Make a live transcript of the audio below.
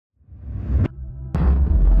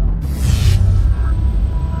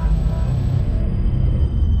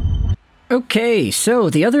Okay, so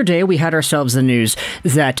the other day we had ourselves the news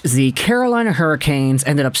that the Carolina Hurricanes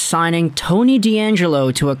ended up signing Tony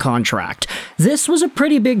DeAngelo to a contract. This was a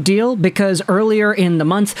pretty big deal because earlier in the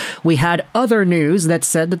month we had other news that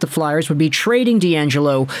said that the Flyers would be trading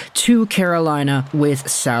DeAngelo to Carolina with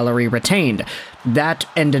salary retained. That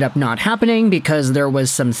ended up not happening because there was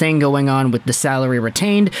something going on with the salary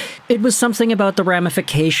retained. It was something about the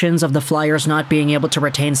ramifications of the Flyers not being able to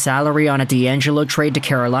retain salary on a DeAngelo trade to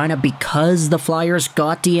Carolina because the Flyers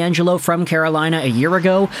got DeAngelo from Carolina a year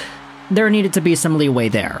ago. There needed to be some leeway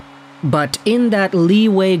there. But in that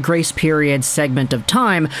leeway grace period segment of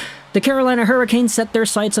time, the Carolina Hurricanes set their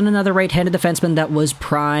sights on another right-handed defenseman that was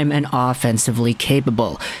prime and offensively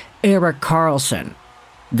capable, Erik Karlsson.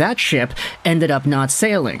 That ship ended up not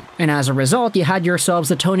sailing, and as a result, you had yourselves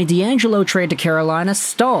the Tony DeAngelo trade to Carolina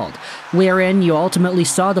stalled, wherein you ultimately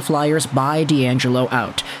saw the Flyers buy DeAngelo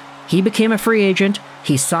out. He became a free agent,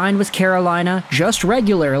 he signed with Carolina just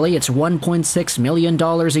regularly, it's $1.6 million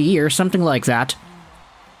a year, something like that.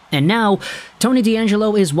 And now, Tony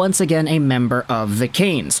DeAngelo is once again a member of the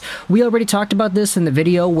Canes. We already talked about this in the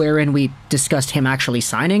video wherein we discussed him actually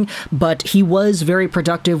signing, but he was very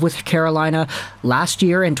productive with Carolina last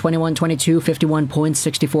year in 21-22, 51 points,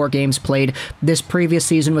 64 games played. This previous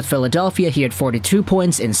season with Philadelphia, he had 42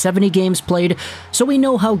 points in 70 games played, so we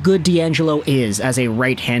know how good DeAngelo is as a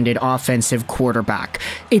right-handed offensive quarterback.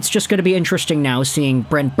 It's just going to be interesting now seeing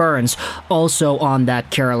Brent Burns also on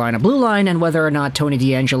that Carolina blue line and whether or not Tony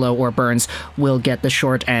DeAngelo or Burns will get the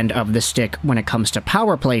short end of the stick when it comes to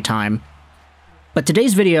power play time. But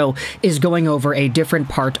today's video is going over a different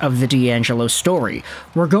part of the DeAngelo story.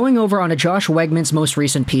 We're going over on a Josh Wegman's most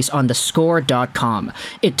recent piece on thescore.com.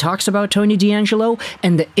 It talks about Tony DeAngelo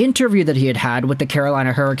and the interview that he had with the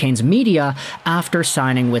Carolina Hurricanes media after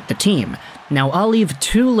signing with the team. Now, I'll leave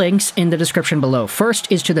two links in the description below.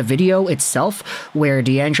 First is to the video itself, where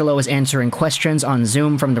DeAngelo is answering questions on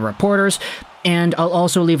Zoom from the reporters, and I'll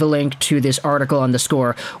also leave a link to this article on The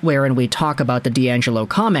Score wherein we talk about the DeAngelo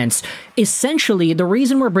comments. Essentially, the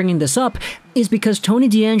reason we're bringing this up is because Tony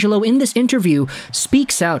DeAngelo in this interview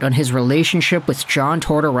speaks out on his relationship with John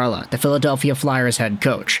Tortorella, the Philadelphia Flyers head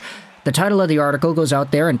coach. The title of the article goes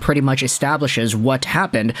out there and pretty much establishes what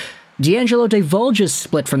happened. DeAngelo divulges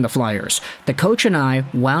split from the Flyers. The coach and I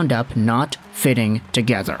wound up not fitting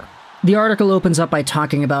together. The article opens up by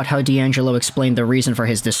talking about how DeAngelo explained the reason for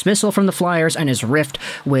his dismissal from the Flyers and his rift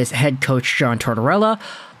with head coach John Tortorella.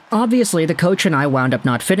 Obviously, the coach and I wound up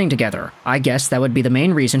not fitting together. I guess that would be the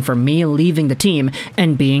main reason for me leaving the team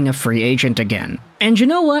and being a free agent again. And you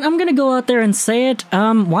know what? I'm gonna go out there and say it.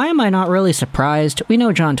 Why am I not really surprised? We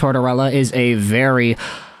know John Tortorella is a very...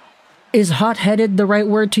 Is hot-headed the right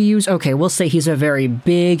word to use? Okay, we'll say he's a very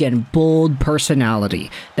big and bold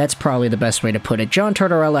personality. That's probably the best way to put it. John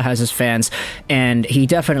Tortorella has his fans, and he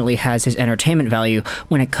definitely has his entertainment value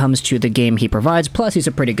when it comes to the game he provides. Plus, he's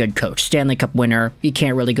a pretty good coach. Stanley Cup winner. You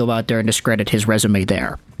can't really go out there and discredit his resume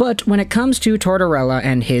there. But when it comes to Tortorella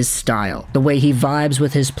and his style, the way he vibes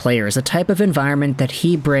with his players, the type of environment that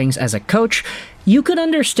he brings as a coach, you could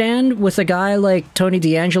understand with a guy like Tony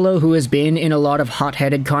DeAngelo, who has been in a lot of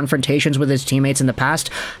hot-headed confrontations with his teammates in the past,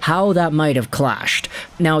 how that might have clashed.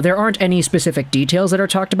 Now, there aren't any specific details that are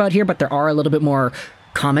talked about here, but there are a little bit more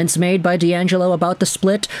comments made by DeAngelo about the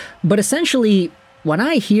split. But essentially, when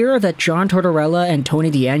I hear that John Tortorella and Tony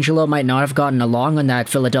DeAngelo might not have gotten along on that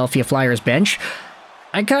Philadelphia Flyers bench,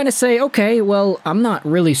 I kind of say, okay, well, I'm not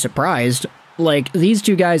really surprised. Like, these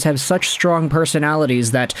two guys have such strong personalities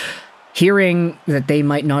that hearing that they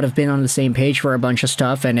might not have been on the same page for a bunch of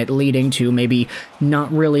stuff and it leading to maybe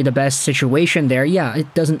not really the best situation there, yeah,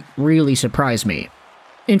 it doesn't really surprise me.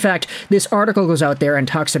 In fact, this article goes out there and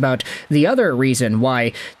talks about the other reason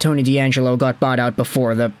why Tony DeAngelo got bought out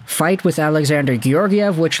before, the fight with Alexander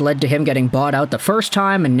Georgiev, which led to him getting bought out the first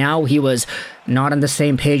time, and now he was not on the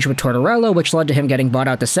same page with Tortorella, which led to him getting bought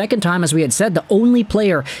out the second time. As we had said, the only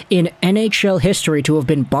player in NHL history to have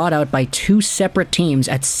been bought out by two separate teams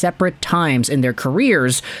at separate times in their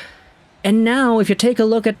careers. And now, if you take a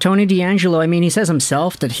look at Tony DeAngelo, I mean, he says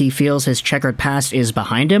himself that he feels his checkered past is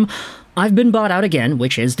behind him. I've been bought out again,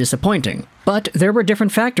 which is disappointing. But there were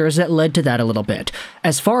different factors that led to that a little bit.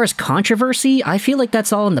 As far as controversy, I feel like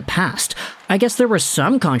that's all in the past. I guess there was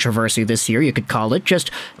some controversy this year, you could call it,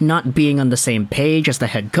 just not being on the same page as the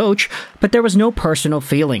head coach, but there was no personal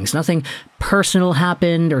feelings. Nothing personal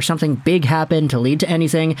happened or something big happened to lead to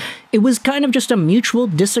anything. It was kind of just a mutual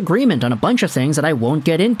disagreement on a bunch of things that I won't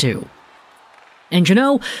get into. And you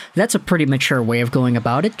know, that's a pretty mature way of going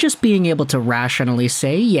about it, just being able to rationally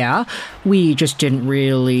say, yeah, we just didn't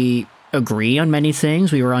really agree on many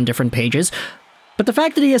things, we were on different pages. But the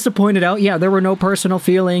fact that he has to point it out, yeah, there were no personal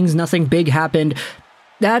feelings, nothing big happened,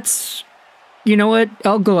 that's... You know what?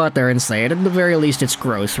 I'll go out there and say it. At the very least, it's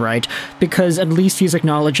gross, right? Because at least he's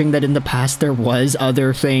acknowledging that in the past there was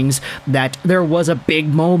other things, that there was a big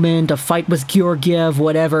moment, a fight with Georgiev,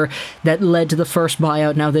 whatever, that led to the first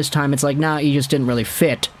buyout. Now this time it's like, nah, you just didn't really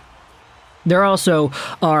fit. There also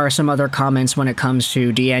are some other comments when it comes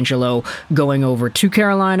to DeAngelo going over to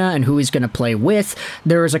Carolina and who he's going to play with.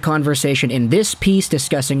 There is a conversation in this piece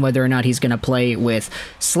discussing whether or not he's going to play with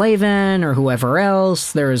Slavin or whoever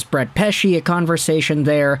else. There's Brett Pesce, a conversation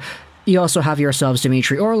there. You also have yourselves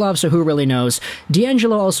Dmitri Orlov, so who really knows?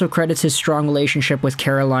 DeAngelo also credits his strong relationship with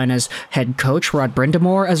Carolina's head coach, Rod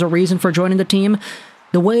Brind'Amour, as a reason for joining the team.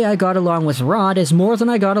 The way I got along with Rod is more than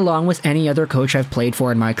I got along with any other coach I've played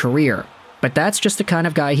for in my career. But that's just the kind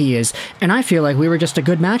of guy he is, and I feel like we were just a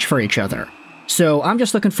good match for each other. So I'm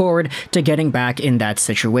just looking forward to getting back in that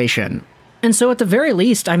situation. And so at the very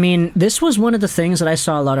least, I mean, this was one of the things that I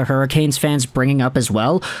saw a lot of Hurricanes fans bringing up as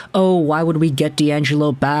well. Oh, why would we get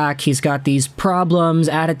DeAngelo back? He's got these problems,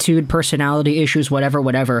 attitude, personality issues,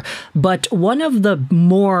 whatever. But one of the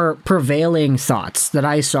more prevailing thoughts that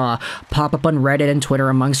I saw pop up on Reddit and Twitter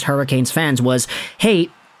amongst Hurricanes fans was, hey,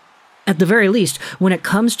 at the very least, when it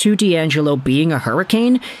comes to DeAngelo being a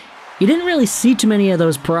Hurricane, you didn't really see too many of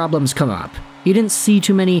those problems come up. You didn't see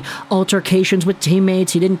too many altercations with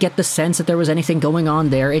teammates. You didn't get the sense that there was anything going on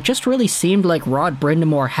there. It just really seemed like Rod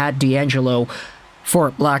Brind'Amour had DeAngelo,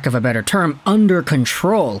 for lack of a better term, under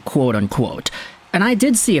control, quote-unquote. And I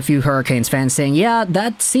did see a few Hurricanes fans saying, yeah,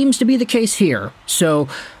 that seems to be the case here. So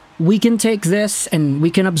we can take this and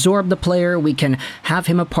we can absorb the player, we can have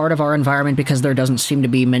him a part of our environment because there doesn't seem to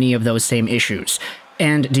be many of those same issues.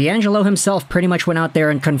 And DeAngelo himself pretty much went out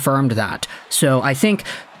there and confirmed that. So I think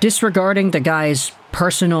disregarding the guy's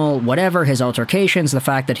personal whatever, his altercations, the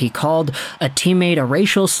fact that he called a teammate a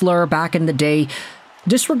racial slur back in the day,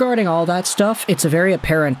 disregarding all that stuff, it's very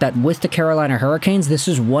apparent that with the Carolina Hurricanes, this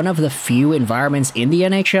is one of the few environments in the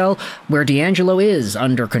NHL where DeAngelo is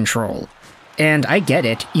under control. And I get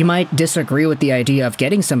it, you might disagree with the idea of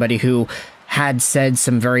getting somebody who had said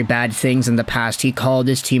some very bad things in the past. He called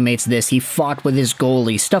his teammates this, he fought with his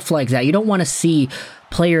goalie, stuff like that. You don't want to see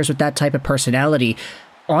players with that type of personality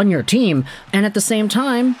on your team, and at the same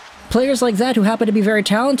time, players like that who happen to be very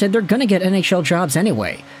talented, they're gonna get NHL jobs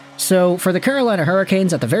anyway. So for the Carolina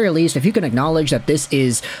Hurricanes, at the very least, if you can acknowledge that this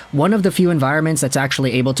is one of the few environments that's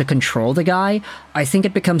actually able to control the guy, I think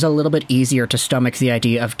it becomes a little bit easier to stomach the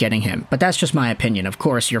idea of getting him. But that's just my opinion. Of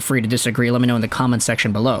course, you're free to disagree. Let me know in the comments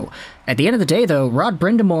section below. At the end of the day, though, Rod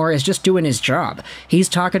Brind'Amour is just doing his job. He's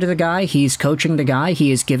talking to the guy, he's coaching the guy,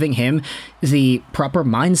 he is giving him the proper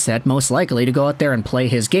mindset, most likely, to go out there and play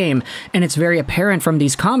his game. And it's very apparent from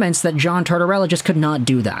these comments that John Tortorella just could not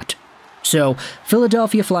do that. So,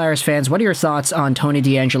 Philadelphia Flyers fans, what are your thoughts on Tony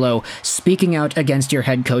DeAngelo speaking out against your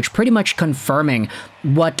head coach, pretty much confirming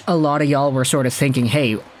what a lot of y'all were sort of thinking,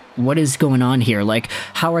 hey, what is going on here? Like,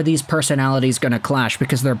 how are these personalities going to clash?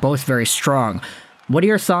 Because they're both very strong. What are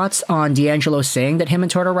your thoughts on DeAngelo saying that him and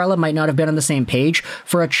Tortorella might not have been on the same page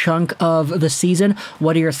for a chunk of the season?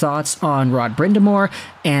 What are your thoughts on Rod Brind'Amour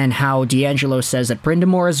and how DeAngelo says that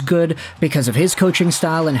Brind'Amour is good because of his coaching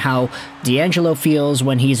style and how DeAngelo feels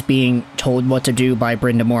when he's being told what to do by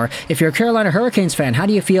Brind'Amour? If you're a Carolina Hurricanes fan, how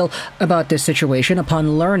do you feel about this situation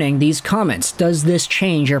upon learning these comments? Does this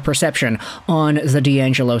change your perception on the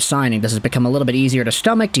DeAngelo signing? Does it become a little bit easier to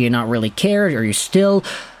stomach? Do you not really care? Are you still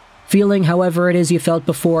feeling however it is you felt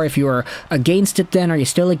before? If you were against it then, are you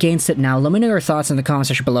still against it now? Let me know your thoughts in the comment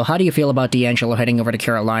section below. How do you feel about DeAngelo heading over to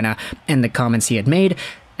Carolina and the comments he had made?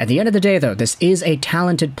 At the end of the day, though, this is a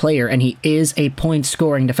talented player, and he is a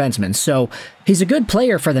point-scoring defenseman, so he's a good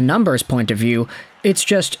player for the numbers point of view. It's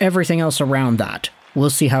just everything else around that. We'll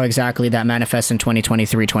see how exactly that manifests in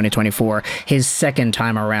 2023-2024, his second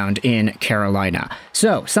time around in Carolina.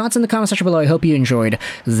 So, thoughts in the comment section below. I hope you enjoyed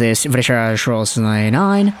this video.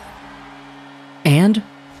 And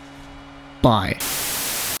bye.